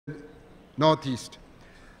northeast.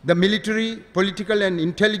 The military, political and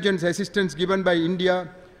intelligence assistance given by India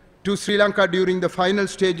to Sri Lanka during the final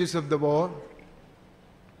stages of the war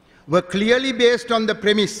were clearly based on the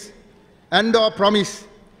premise and or promise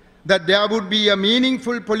that there would be a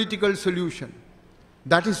meaningful political solution.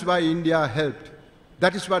 That is why India helped.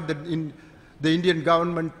 That is what the Indian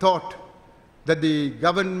government thought, that the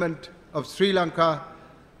government of Sri Lanka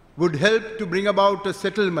would help to bring about a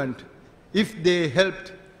settlement if they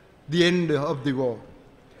helped the end of the war.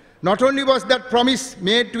 Not only was that promise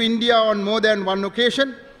made to India on more than one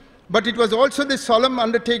occasion, but it was also the solemn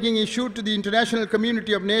undertaking issued to the international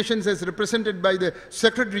community of nations as represented by the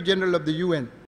Secretary General of the UN.